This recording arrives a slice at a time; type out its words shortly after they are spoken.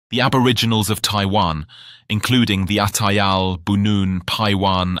The Aboriginals of Taiwan, including the Atayal, Bunun,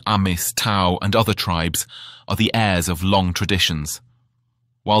 Paiwan, Amis, Tao, and other tribes, are the heirs of long traditions.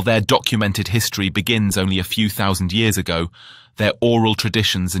 While their documented history begins only a few thousand years ago, their oral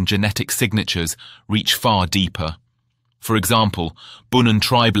traditions and genetic signatures reach far deeper. For example, Bunun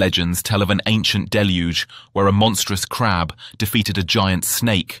tribe legends tell of an ancient deluge where a monstrous crab defeated a giant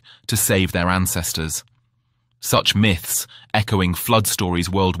snake to save their ancestors. Such myths, echoing flood stories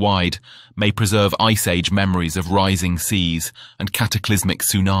worldwide, may preserve Ice Age memories of rising seas and cataclysmic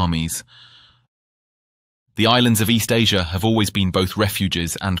tsunamis. The islands of East Asia have always been both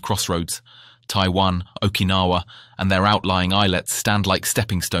refuges and crossroads. Taiwan, Okinawa, and their outlying islets stand like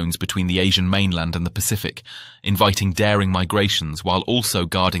stepping stones between the Asian mainland and the Pacific, inviting daring migrations while also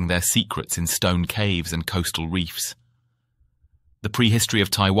guarding their secrets in stone caves and coastal reefs. The prehistory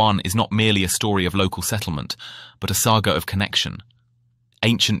of Taiwan is not merely a story of local settlement, but a saga of connection.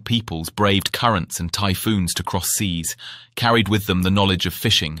 Ancient peoples braved currents and typhoons to cross seas, carried with them the knowledge of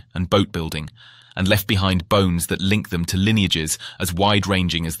fishing and boat building, and left behind bones that link them to lineages as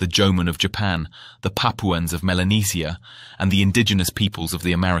wide-ranging as the Jōmon of Japan, the Papuans of Melanesia, and the indigenous peoples of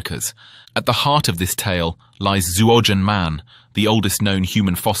the Americas. At the heart of this tale lies Zhuozhen Man, the oldest known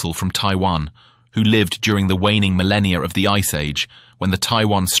human fossil from Taiwan, who lived during the waning millennia of the Ice Age, when the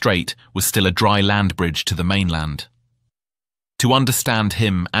Taiwan Strait was still a dry land bridge to the mainland. To understand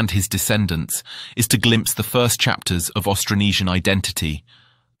him and his descendants is to glimpse the first chapters of Austronesian identity,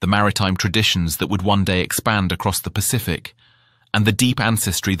 the maritime traditions that would one day expand across the Pacific, and the deep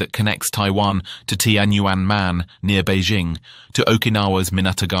ancestry that connects Taiwan to Tianyuan Man near Beijing, to Okinawa's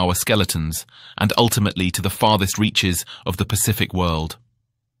Minatagawa skeletons, and ultimately to the farthest reaches of the Pacific world.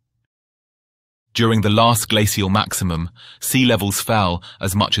 During the last glacial maximum, sea levels fell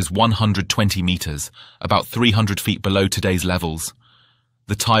as much as 120 meters, about 300 feet below today's levels.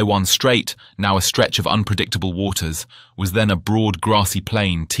 The Taiwan Strait, now a stretch of unpredictable waters, was then a broad grassy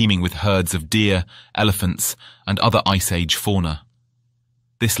plain teeming with herds of deer, elephants, and other Ice Age fauna.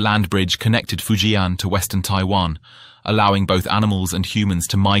 This land bridge connected Fujian to western Taiwan, allowing both animals and humans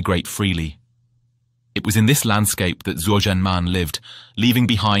to migrate freely. It was in this landscape that Zhuozhen Man lived, leaving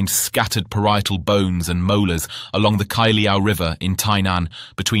behind scattered parietal bones and molars along the Kailiao River in Tainan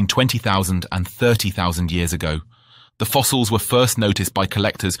between 20,000 and 30,000 years ago. The fossils were first noticed by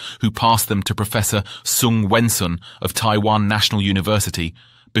collectors who passed them to Professor Sung Wensun of Taiwan National University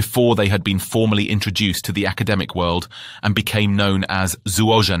before they had been formally introduced to the academic world and became known as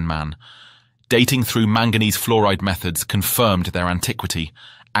Zhuozhen Man. Dating through manganese fluoride methods confirmed their antiquity,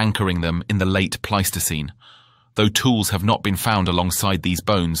 anchoring them in the late Pleistocene. Though tools have not been found alongside these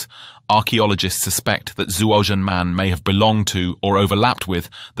bones, archaeologists suspect that Zhuozhen Man may have belonged to or overlapped with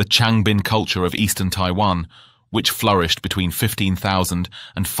the Changbin culture of eastern Taiwan, which flourished between 15,000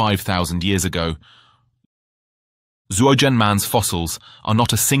 and 5,000 years ago. Zhuozhen Man's fossils are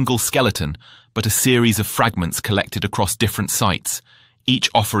not a single skeleton, but a series of fragments collected across different sites, each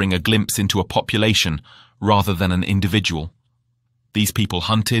offering a glimpse into a population rather than an individual. These people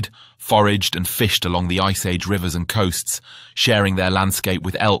hunted, foraged, and fished along the Ice Age rivers and coasts, sharing their landscape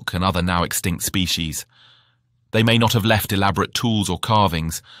with elk and other now extinct species. They may not have left elaborate tools or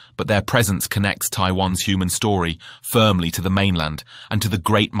carvings, but their presence connects Taiwan's human story firmly to the mainland and to the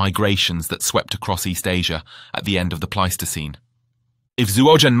great migrations that swept across East Asia at the end of the Pleistocene. If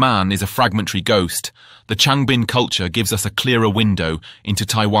Zhuozhen Man is a fragmentary ghost, the Changbin culture gives us a clearer window into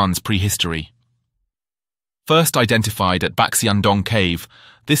Taiwan's prehistory. First identified at Baxiandong Cave,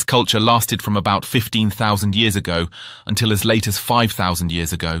 this culture lasted from about 15,000 years ago until as late as 5,000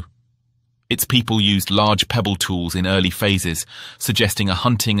 years ago. Its people used large pebble tools in early phases, suggesting a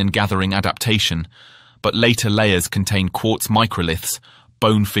hunting and gathering adaptation, but later layers contain quartz microliths,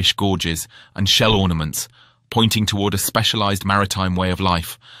 bonefish gorges, and shell ornaments, pointing toward a specialized maritime way of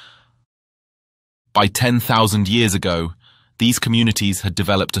life. By 10,000 years ago, these communities had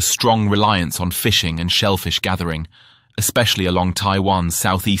developed a strong reliance on fishing and shellfish gathering, especially along Taiwan's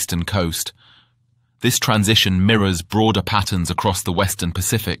southeastern coast. This transition mirrors broader patterns across the Western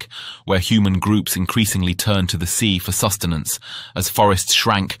Pacific, where human groups increasingly turned to the sea for sustenance as forests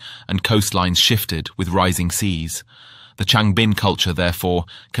shrank and coastlines shifted with rising seas. The Changbin culture, therefore,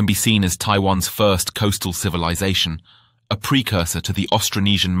 can be seen as Taiwan's first coastal civilization, a precursor to the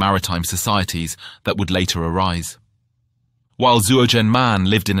Austronesian maritime societies that would later arise. While Zhuozhen Man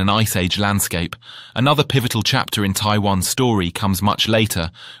lived in an Ice Age landscape, another pivotal chapter in Taiwan's story comes much later,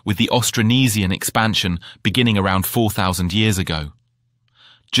 with the Austronesian expansion beginning around 4,000 years ago.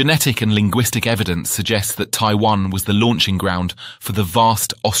 Genetic and linguistic evidence suggests that Taiwan was the launching ground for the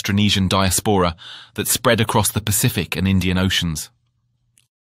vast Austronesian diaspora that spread across the Pacific and Indian Oceans.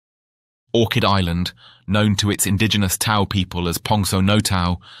 Orchid Island, known to its indigenous Tao people as Pongso no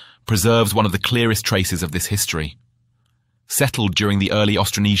Tao, preserves one of the clearest traces of this history. Settled during the early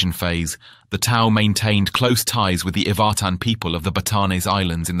Austronesian phase, the Tao maintained close ties with the Ivatan people of the Batanes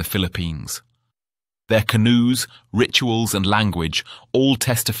Islands in the Philippines. Their canoes, rituals and language all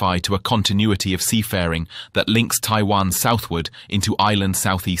testify to a continuity of seafaring that links Taiwan southward into island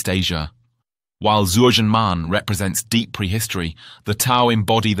Southeast Asia. While Jōmon represents deep prehistory, the Tao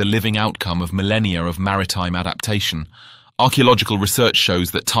embody the living outcome of millennia of maritime adaptation. Archaeological research shows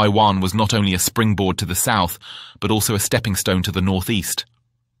that Taiwan was not only a springboard to the south, but also a stepping stone to the northeast.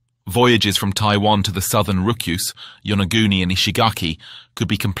 Voyages from Taiwan to the southern Ryukyus, Yonaguni and Ishigaki could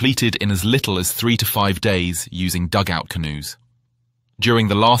be completed in as little as 3 to 5 days using dugout canoes. During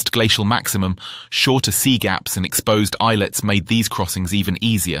the last glacial maximum, shorter sea gaps and exposed islets made these crossings even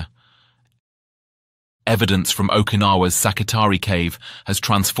easier. Evidence from Okinawa's Sakatari Cave has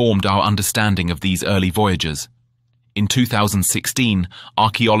transformed our understanding of these early voyages. In 2016,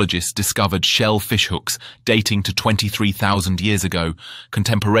 archaeologists discovered shell fishhooks dating to 23,000 years ago,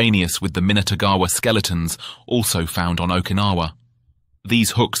 contemporaneous with the Minatagawa skeletons also found on Okinawa.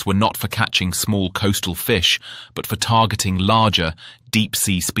 These hooks were not for catching small coastal fish, but for targeting larger,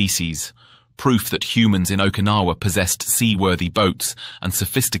 deep-sea species, proof that humans in Okinawa possessed seaworthy boats and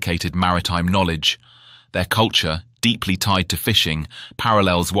sophisticated maritime knowledge. Their culture, deeply tied to fishing,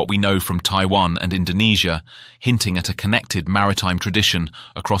 parallels what we know from Taiwan and Indonesia, hinting at a connected maritime tradition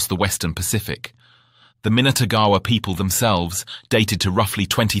across the Western Pacific. The Minatagawa people themselves, dated to roughly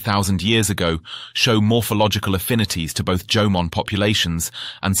 20,000 years ago, show morphological affinities to both Jōmon populations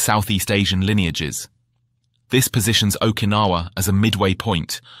and Southeast Asian lineages. This positions Okinawa as a midway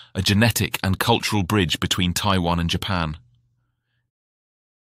point, a genetic and cultural bridge between Taiwan and Japan.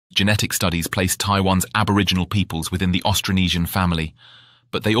 Genetic studies place Taiwan's Aboriginal peoples within the Austronesian family,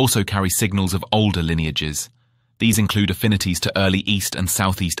 but they also carry signals of older lineages. These include affinities to early East and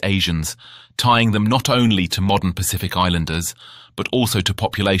Southeast Asians, tying them not only to modern Pacific Islanders, but also to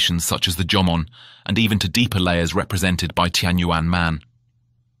populations such as the Jōmon, and even to deeper layers represented by Tianyuan man.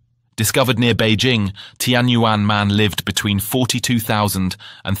 Discovered near Beijing, Tianyuan man lived between 42,000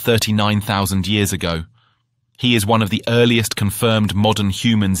 and 39,000 years ago. He is one of the earliest confirmed modern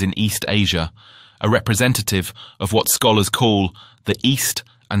humans in East Asia, a representative of what scholars call the East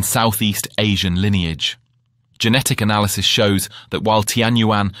and Southeast Asian lineage. Genetic analysis shows that while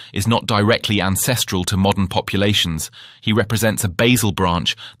Tianyuan is not directly ancestral to modern populations, he represents a basal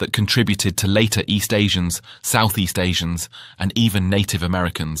branch that contributed to later East Asians, Southeast Asians, and even Native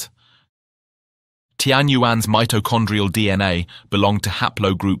Americans. Tianyuan's mitochondrial DNA belonged to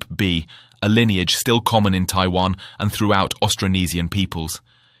haplogroup B, a lineage still common in Taiwan and throughout Austronesian peoples.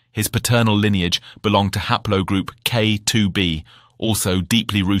 His paternal lineage belonged to haplogroup K2b, also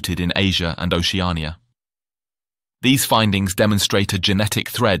deeply rooted in Asia and Oceania. These findings demonstrate a genetic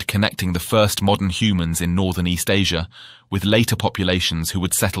thread connecting the first modern humans in northern East Asia with later populations who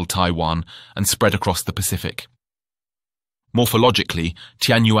would settle Taiwan and spread across the Pacific. Morphologically,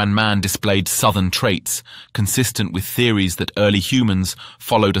 Tianyuan man displayed southern traits, consistent with theories that early humans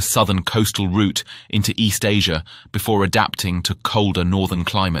followed a southern coastal route into East Asia before adapting to colder northern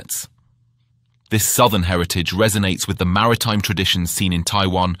climates. This southern heritage resonates with the maritime traditions seen in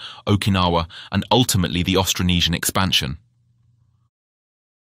Taiwan, Okinawa, and ultimately the Austronesian expansion.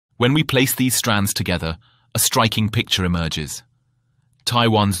 When we place these strands together, a striking picture emerges.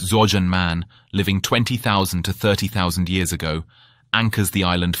 Taiwan's Jōmon man, living 20,000 to 30,000 years ago, anchors the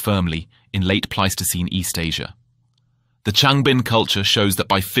island firmly in late Pleistocene East Asia. The Changbin culture shows that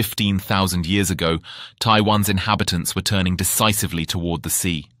by 15,000 years ago, Taiwan's inhabitants were turning decisively toward the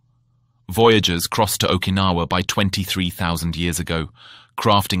sea. Voyagers crossed to Okinawa by 23,000 years ago,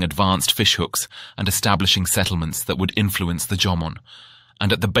 crafting advanced fishhooks and establishing settlements that would influence the Jōmon.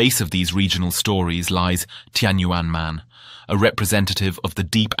 And at the base of these regional stories lies Tianyuan man, a representative of the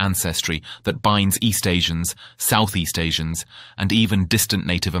deep ancestry that binds East Asians, Southeast Asians, and even distant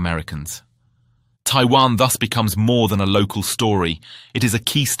Native Americans. Taiwan thus becomes more than a local story. It is a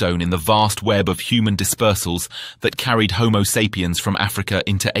keystone in the vast web of human dispersals that carried Homo sapiens from Africa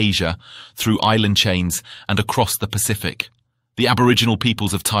into Asia, through island chains and across the Pacific. The Aboriginal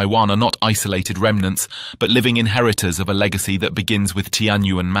peoples of Taiwan are not isolated remnants, but living inheritors of a legacy that begins with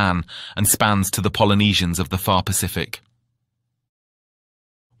Tianyuan man and spans to the Polynesians of the far Pacific.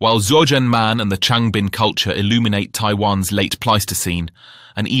 While Jōmon man and the Changbin culture illuminate Taiwan's late Pleistocene,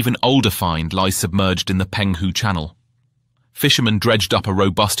 an even older find lies submerged in the Penghu Channel. Fishermen dredged up a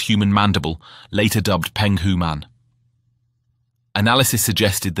robust human mandible, later dubbed Penghu man. Analysis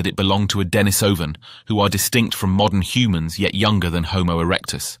suggested that it belonged to a Denisovan, who are distinct from modern humans yet younger than Homo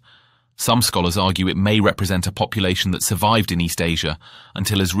erectus. Some scholars argue it may represent a population that survived in East Asia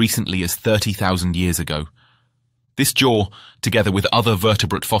until as recently as 30,000 years ago. This jaw, together with other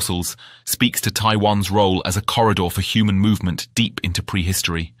vertebrate fossils, speaks to Taiwan's role as a corridor for human movement deep into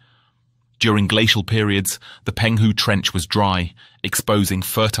prehistory. During glacial periods, the Penghu Trench was dry, exposing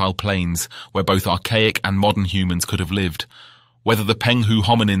fertile plains where both archaic and modern humans could have lived. Whether the Penghu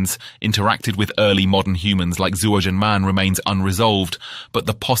hominins interacted with early modern humans like Zhuozhen Man remains unresolved, but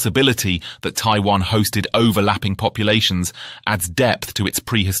the possibility that Taiwan hosted overlapping populations adds depth to its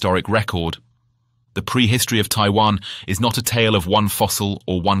prehistoric record. The prehistory of Taiwan is not a tale of one fossil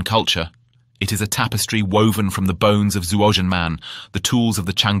or one culture. It is a tapestry woven from the bones of Zhuozhen Man, the tools of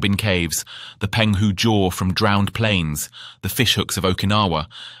the Changbin Caves, the Penghu jaw from drowned plains, the fishhooks of Okinawa,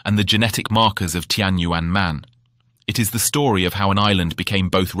 and the genetic markers of Tianyuan Man. It is the story of how an island became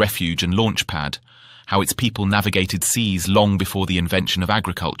both refuge and launch pad, how its people navigated seas long before the invention of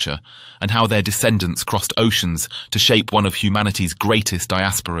agriculture, and how their descendants crossed oceans to shape one of humanity's greatest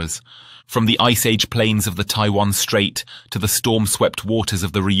diasporas. From the Ice Age plains of the Taiwan Strait to the storm-swept waters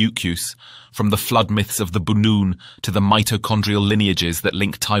of the Ryukyus, from the flood myths of the Bunun to the mitochondrial lineages that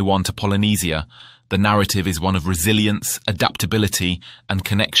link Taiwan to Polynesia, the narrative is one of resilience, adaptability, and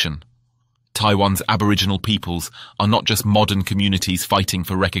connection. Taiwan's Aboriginal peoples are not just modern communities fighting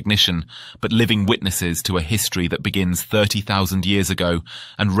for recognition, but living witnesses to a history that begins 30,000 years ago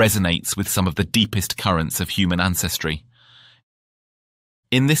and resonates with some of the deepest currents of human ancestry.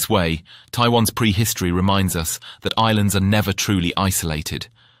 In this way, Taiwan's prehistory reminds us that islands are never truly isolated.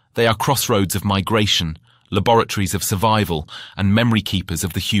 They are crossroads of migration, laboratories of survival, and memory keepers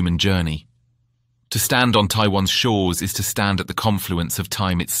of the human journey. To stand on Taiwan's shores is to stand at the confluence of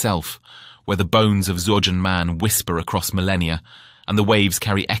time itself, where the bones of Zhuozhen Man whisper across millennia, and the waves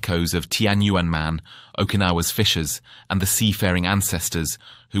carry echoes of Tianyuan Man, Okinawa's fishers, and the seafaring ancestors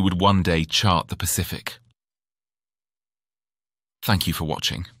who would one day chart the Pacific. Thank you for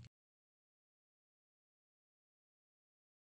watching.